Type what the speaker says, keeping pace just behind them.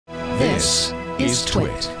This is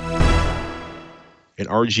TWiT. An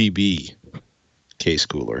RGB case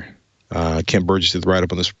cooler. Kent Burgess did the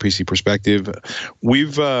write-up on this PC Perspective.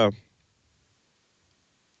 We've, I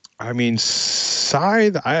mean,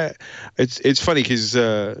 Scythe. It's funny because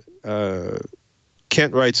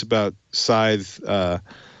Kent writes about Scythe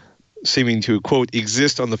seeming to, quote,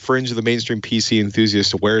 exist on the fringe of the mainstream PC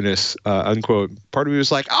enthusiast awareness, unquote. Part of me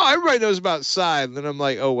was like, oh, everybody knows about Scythe. And then I'm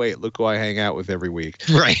like, oh, wait, look who I hang out with every week.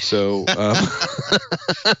 Right. So,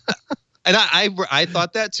 and I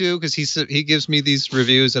thought that too, because he gives me these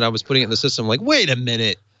reviews and I was putting it in the system like, wait a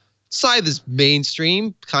minute, Scythe is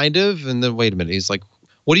mainstream, kind of. And then wait a minute. He's like,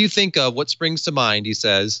 what do you think of? What springs to mind? He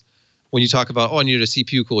says, when you talk about, oh, I need a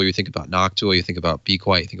CPU cooler, you think about Noctua, you think about Be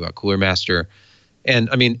Quiet, you think about Cooler Master.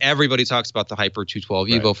 And I mean, everybody talks about the Hyper 212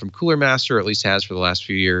 Evo right. from Cooler Master, or at least has for the last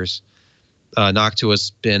few years.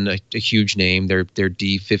 Noctua's been a huge name. Their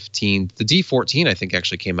D15, the D14, I think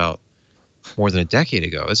actually came out more than a decade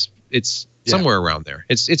ago. It's somewhere around there.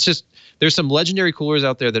 It's just, there's some legendary coolers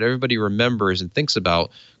out there that everybody remembers and thinks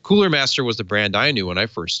about. Cooler Master was the brand I knew when I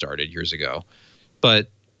first started years ago. But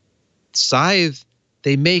Scythe,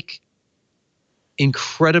 they make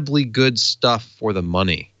incredibly good stuff for the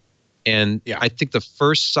money. And I think the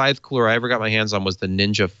first Scythe cooler I ever got my hands on was the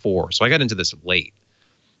Ninja 4. So I got into this late,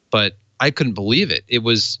 but I couldn't believe it. It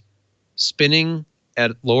was spinning at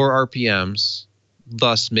lower RPMs,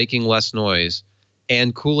 thus making less noise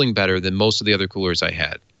and cooling better than most of the other coolers I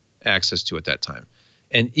had access to at that time.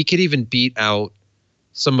 And it could even beat out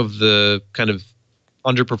some of the kind of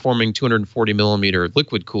underperforming 240 millimeter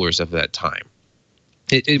liquid coolers of that time.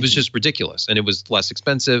 It was just ridiculous, and it was less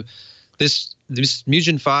expensive. This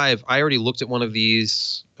Mugen5, I already looked at one of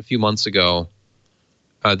these a few months ago.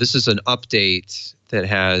 This is an update that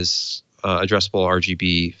has addressable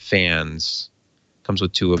RGB fans. Comes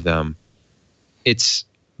with 2 of them.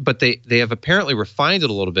 But they have apparently refined it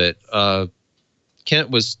a little bit.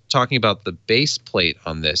 Kent was talking about the base plate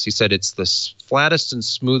on this. He said it's the flattest and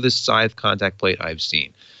smoothest Scythe contact plate I've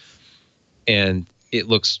seen. And it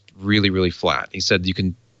looks really, really flat. He said you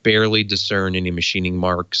can barely discern any machining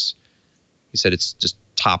marks. He said it's just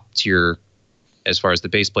top tier as far as the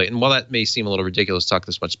base plate. And while that may seem a little ridiculous to talk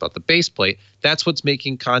this much about the base plate, that's what's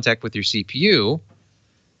making contact with your CPU.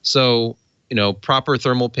 So, you know, proper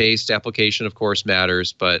thermal paste application, of course,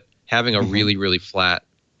 matters, but having a really, really flat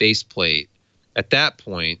base plate, at that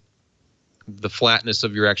point, the flatness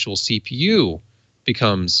of your actual CPU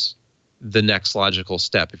becomes the next logical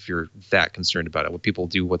step if you're that concerned about it. What people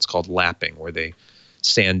do what's called lapping, where they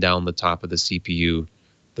sand down the top of the CPU,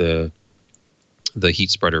 the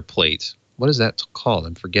heat spreader plate. What is that called?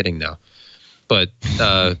 I'm forgetting now. But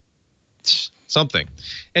something.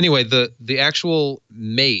 Anyway, the actual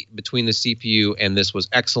mate between the CPU and this was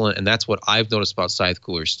excellent, and that's what I've noticed about Scythe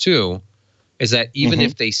coolers too, is that even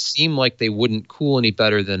if they seem like they wouldn't cool any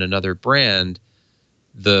better than another brand,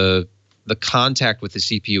 the contact with the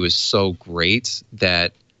CPU is so great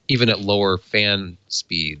that even at lower fan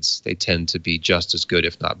speeds, they tend to be just as good,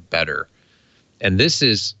 if not better. And this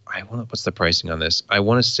is, what's the pricing on this? I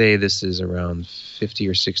want to say this is around $50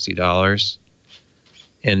 or $60.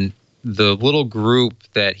 And the little group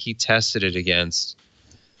that he tested it against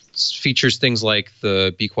features things like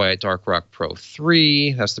the Be Quiet Dark Rock Pro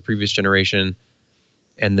 3. That's the previous generation.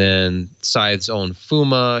 And then Scythe's own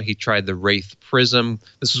Fuma. He tried the Wraith Prism.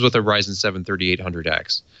 This was with a Ryzen 7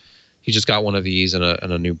 3800X. He just got one of these and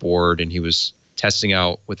a new board, and he was testing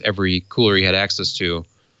out with every cooler he had access to.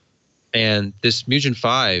 And this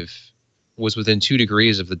Mugen5 was within 2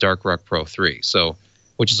 degrees of the Dark Rock Pro 3, so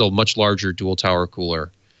which is a much larger dual tower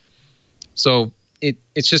cooler. So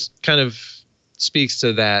it's just kind of speaks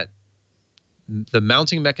to that the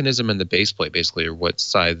mounting mechanism and the base plate basically are what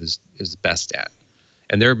Scythe is best at.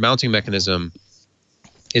 And their mounting mechanism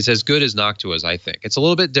is as good as Noctua's, I think. It's a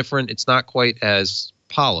little bit different. It's not quite as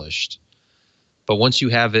polished. But once you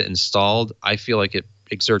have it installed, I feel like it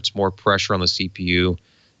exerts more pressure on the CPU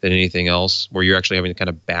than anything else, where you're actually having to kind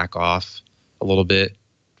of back off a little bit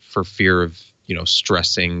for fear of, you know,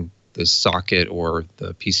 stressing the socket or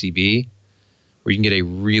the PCB, where you can get a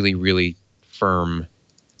really, really firm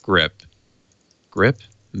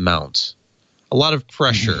mount. A lot of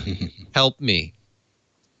pressure. Help me.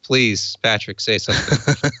 Please, Patrick, say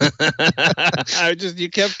something. You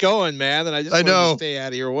kept going, man, and I just wanted to stay out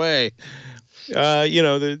of your way. You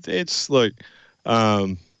know, it's look,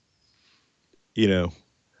 you know,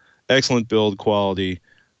 excellent build quality,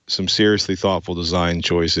 some seriously thoughtful design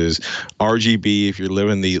choices. RGB, if you're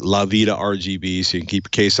living the La Vida RGB, so you can keep your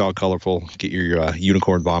case all colorful, get your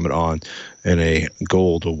unicorn vomit on, and a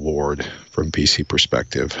gold award from PC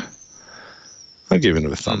Perspective. I'm giving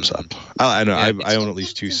it a thumbs up. I know. Yeah, I own at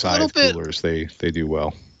least 2 Scythe coolers. They do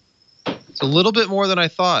well. It's a little bit more than I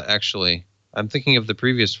thought, actually. I'm thinking of the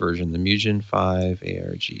previous version, the Mugen 5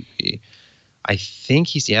 ARGB. I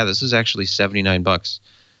think this is actually $79.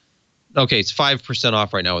 Okay, it's 5%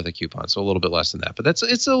 off right now with a coupon, so a little bit less than that. But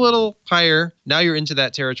it's a little higher. Now you're into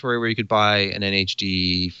that territory where you could buy an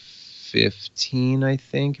NHD 15, I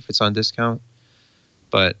think, if it's on discount.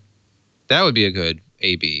 But that would be a good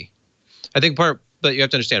AB. I think but you have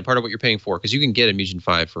to understand part of what you're paying for, because you can get a Mugen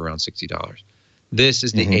 5 for around $60. This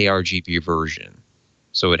is the ARGB version.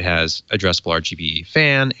 So it has addressable RGB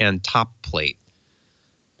fan and top plate.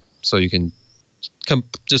 So you can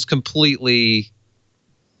just completely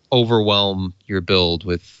overwhelm your build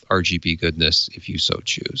with RGB goodness if you so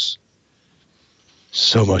choose.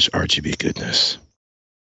 So much RGB goodness.